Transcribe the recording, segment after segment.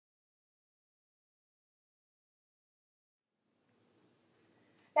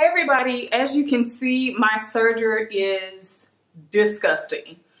Hey everybody, as you can see, my serger is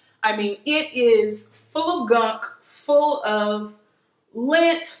disgusting. I mean, it is full of gunk, full of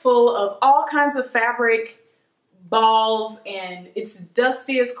lint, full of all kinds of fabric balls, and it's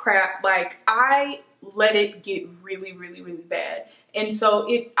dusty as crap. Like, I let it get really bad. And so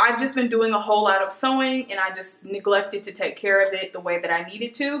I've just been doing a whole lot of sewing, and I just neglected to take care of it the way that I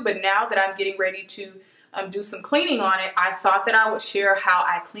needed to. But now that I'm getting ready to do some cleaning on it, I thought that I would share how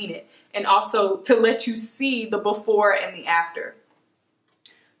I clean it, and also to let you see the before and the after.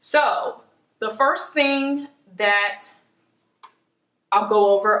 So the first thing that I'll go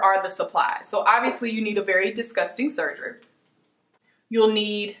over are the supplies. So obviously you need a very disgusting serger. You'll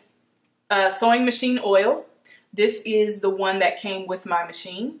need sewing machine oil. This is the one that came with my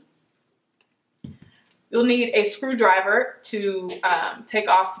machine. You'll need a screwdriver to take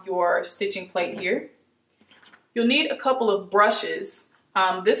off your stitching plate here. You'll need a couple of brushes.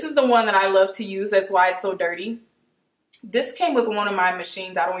 This is the one that I love to use. That's why it's so dirty. This came with one of my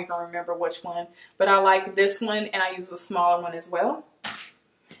machines. I don't even remember which one, but I like this one, and I use a smaller one as well.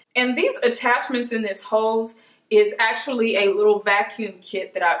 And these attachments in this hose is actually a little vacuum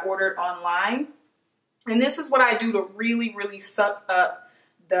kit that I ordered online. And this is what I do to really suck up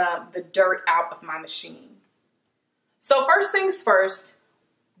the dirt out of my machine. So first things first,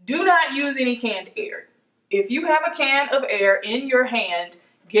 do not use any canned air. If you have a can of air in your hand,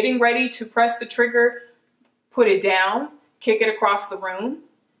 getting ready to press the trigger, put it down, kick it across the room,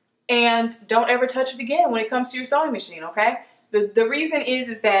 and don't ever touch it again when it comes to your sewing machine, okay? The reason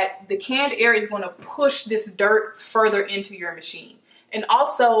is that the canned air is going to push this dirt further into your machine. And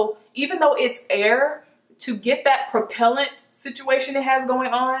also, even though it's air, to get that propellant situation it has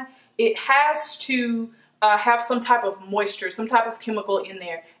going on, it has to have some type of moisture, some type of chemical in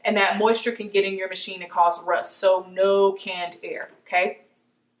there, and that moisture can get in your machine and cause rust. So no canned air, okay?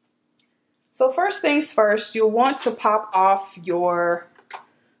 So first things first, you'll want to pop off your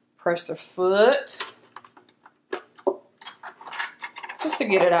presser foot, just to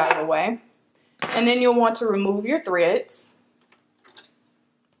get it out of the way. And then you'll want to remove your threads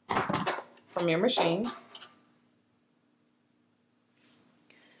from your machine.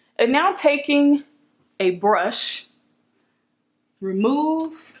 And now taking a brush,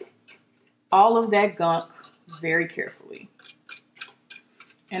 remove all of that gunk very carefully.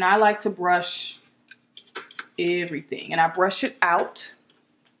 And I like to brush everything. And I brush it out,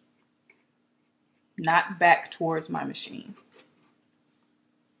 not back towards my machine.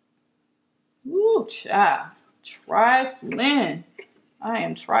 Ooh, child. Trifling. I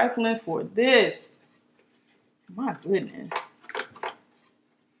am trifling for this. My goodness.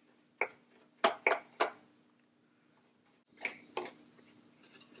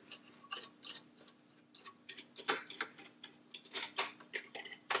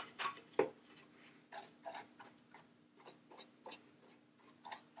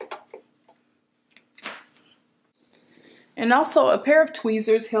 And also a pair of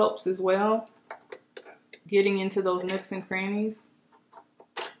tweezers helps as well, getting into those nooks and crannies.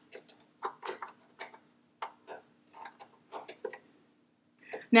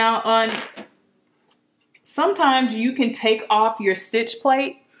 Now, sometimes you can take off your stitch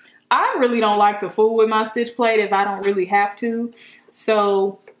plate. I really don't like to fool with my stitch plate if I don't really have to.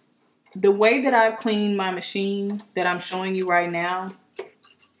 So the way that I've cleaned my machine that I'm showing you right now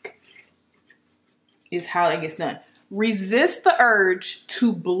is how it gets done. Resist the urge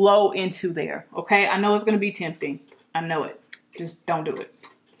to blow into there, okay? I know it's gonna be tempting. I know it. Just don't do it,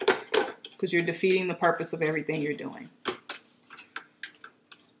 because you're defeating the purpose of everything you're doing.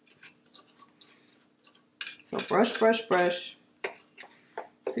 So brush, brush, brush.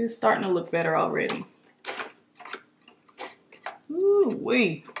 See, it's starting to look better already.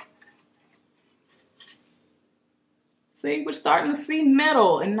 Ooh-wee. See, we're starting to see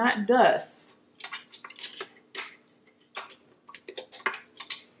metal and not dust.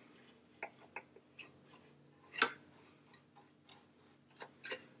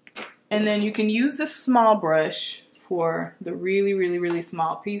 And then you can use this small brush for the really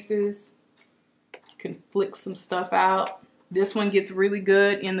small pieces. You can flick some stuff out. This one gets really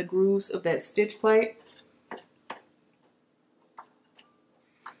good in the grooves of that stitch plate.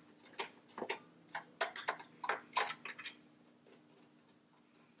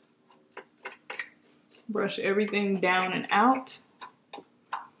 Brush everything down and out.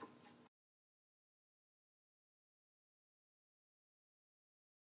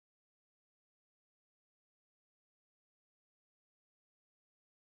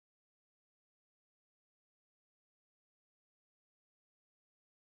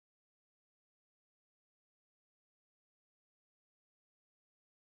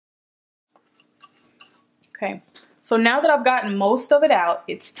 Okay, so now that I've gotten most of it out,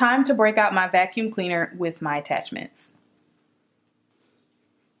 it's time to break out my vacuum cleaner with my attachments.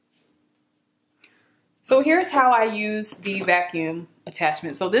 So here's how I use the vacuum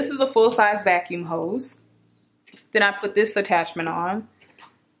attachment. So this is a full-size vacuum hose. Then I put this attachment on.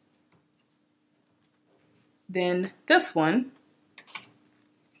 Then this one.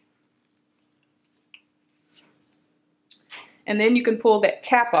 And then you can pull that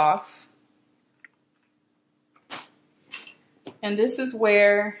cap off. And this is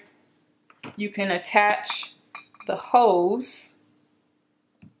where you can attach the hose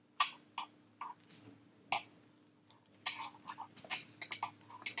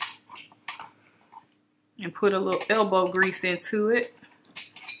and put a little elbow grease into it.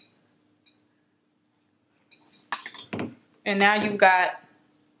 And now you've got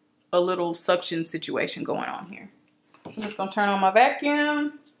a little suction situation going on here. I'm just gonna turn on my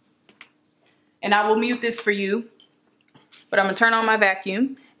vacuum, and I will mute this for you, but I'm gonna turn on my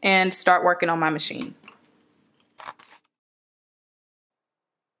vacuum and start working on my machine.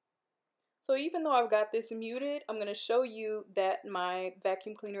 So even though I've got this muted, I'm gonna show you that my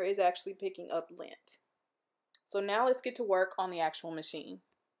vacuum cleaner is actually picking up lint. So now let's get to work on the actual machine.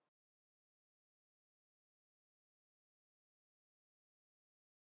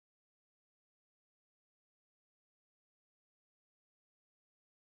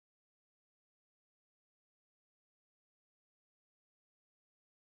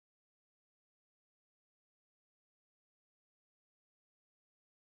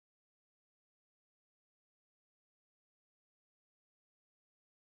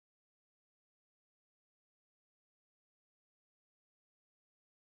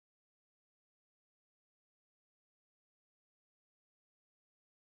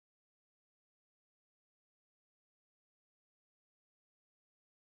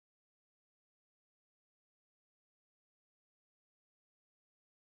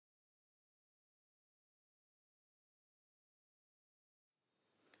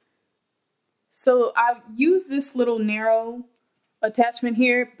 So I've used this little narrow attachment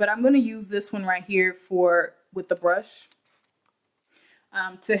here, but I'm going to use this one right here with the brush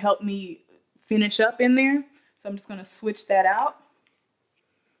to help me finish up in there. So I'm just going to switch that out,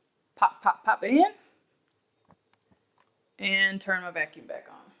 pop it in, and turn my vacuum back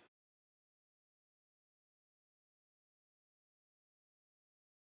on.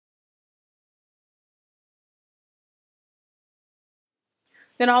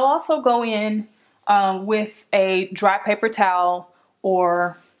 Then I'll also go in with a dry paper towel,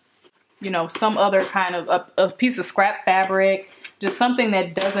 or some other kind of a piece of scrap fabric, just something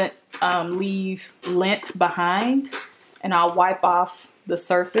that doesn't leave lint behind, and I'll wipe off the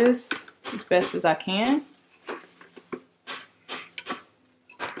surface as best as I can.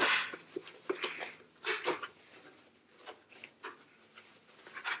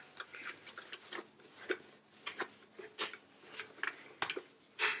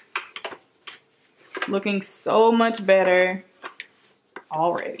 It's looking so much better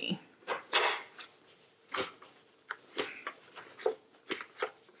already.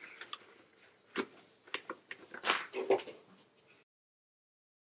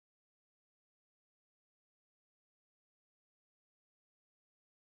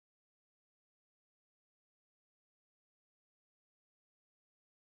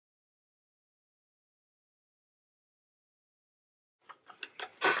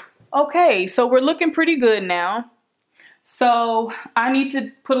 Okay, so we're looking pretty good now. So I need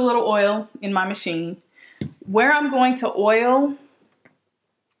to put a little oil in my machine. Where I'm going to oil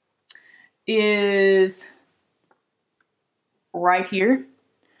is right here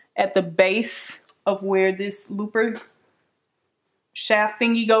at the base of where this looper shaft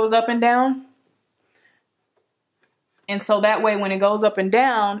thingy goes up and down. And so that way when it goes up and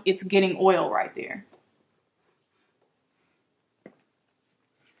down, it's getting oil right there.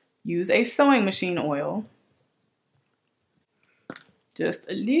 Use a sewing machine oil. Just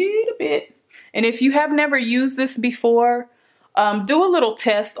a little bit. And if you have never used this before, do a little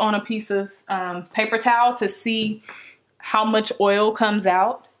test on a piece of paper towel to see how much oil comes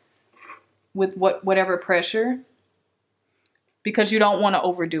out with whatever pressure, because you don't want to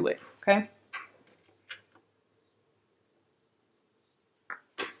overdo it, okay?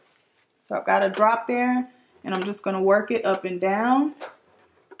 So I've got a drop there, and I'm just going to work it up and down.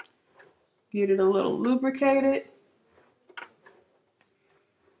 Get it a little lubricated.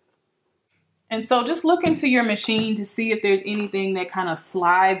 And so just look into your machine to see if there's anything that kind of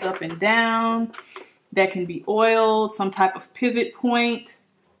slides up and down that can be oiled, some type of pivot point.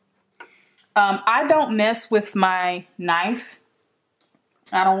 I don't mess with my knife.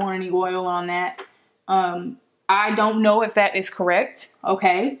 I don't want any oil on that. I don't know if that is correct,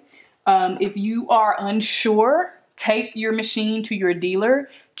 okay? If you are unsure, take your machine to your dealer,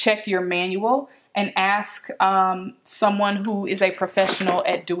 check your manual, and ask someone who is a professional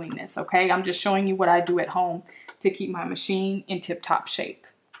at doing this, okay? I'm just showing you what I do at home to keep my machine in tip-top shape.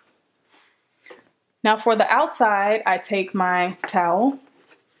 Now for the outside, I take my towel,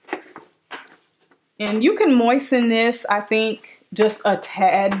 and you can moisten this, I think, just a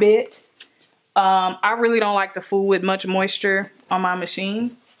tad bit. I really don't like to fool with much moisture on my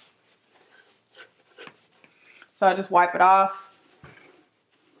machine. So I just wipe it off.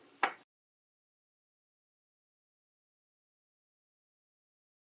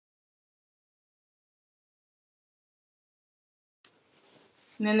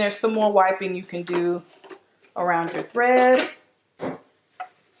 And then there's some more wiping you can do around your thread.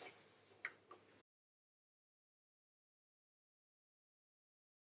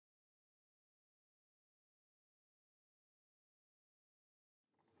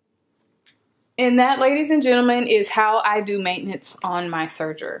 And that, ladies and gentlemen, is how I do maintenance on my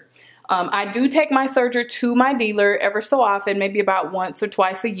Serger. I do take my Serger to my dealer ever so often, maybe about once or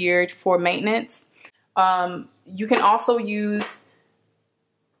twice a year for maintenance. You can also use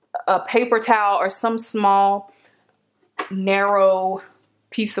a paper towel or some small, narrow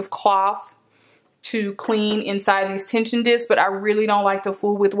piece of cloth to clean inside these tension discs, but I really don't like to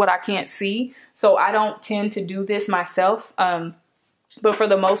fool with what I can't see. So I don't tend to do this myself. But for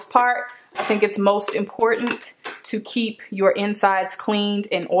the most part, I think it's most important to keep your insides cleaned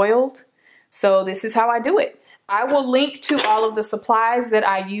and oiled. So this is how I do it. I will link to all of the supplies that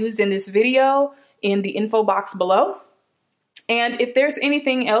I used in this video in the info box below. And if there's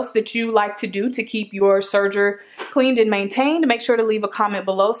anything else that you like to do to keep your Serger cleaned and maintained, make sure to leave a comment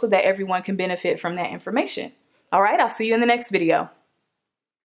below so that everyone can benefit from that information. All right, I'll see you in the next video.